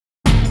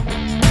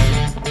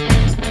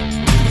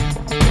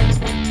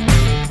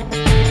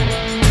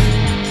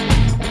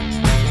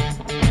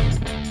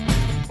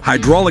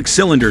Hydraulic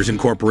Cylinders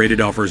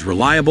Incorporated offers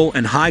reliable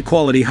and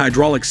high-quality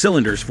hydraulic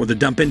cylinders for the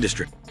dump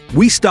industry.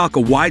 We stock a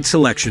wide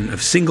selection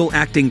of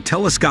single-acting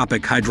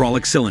telescopic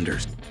hydraulic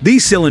cylinders.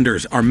 These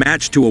cylinders are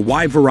matched to a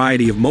wide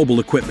variety of mobile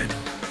equipment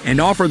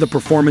and offer the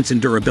performance and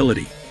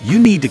durability you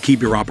need to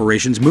keep your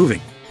operations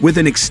moving. With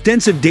an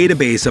extensive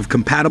database of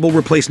compatible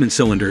replacement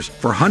cylinders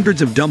for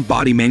hundreds of dump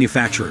body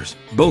manufacturers,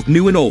 both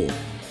new and old,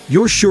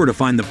 you're sure to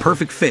find the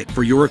perfect fit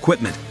for your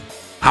equipment.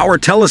 Our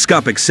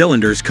telescopic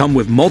cylinders come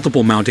with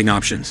multiple mounting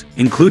options,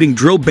 including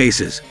drill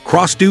bases,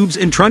 cross tubes,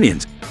 and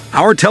trunnions.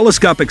 Our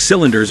telescopic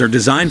cylinders are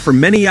designed for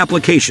many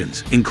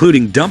applications,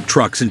 including dump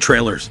trucks and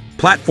trailers,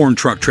 platform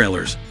truck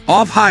trailers,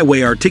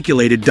 off-highway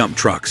articulated dump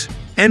trucks,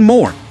 and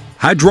more.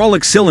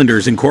 Hydraulic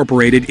Cylinders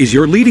Incorporated is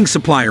your leading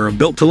supplier of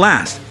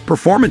built-to-last,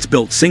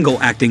 performance-built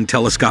single-acting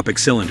telescopic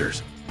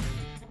cylinders.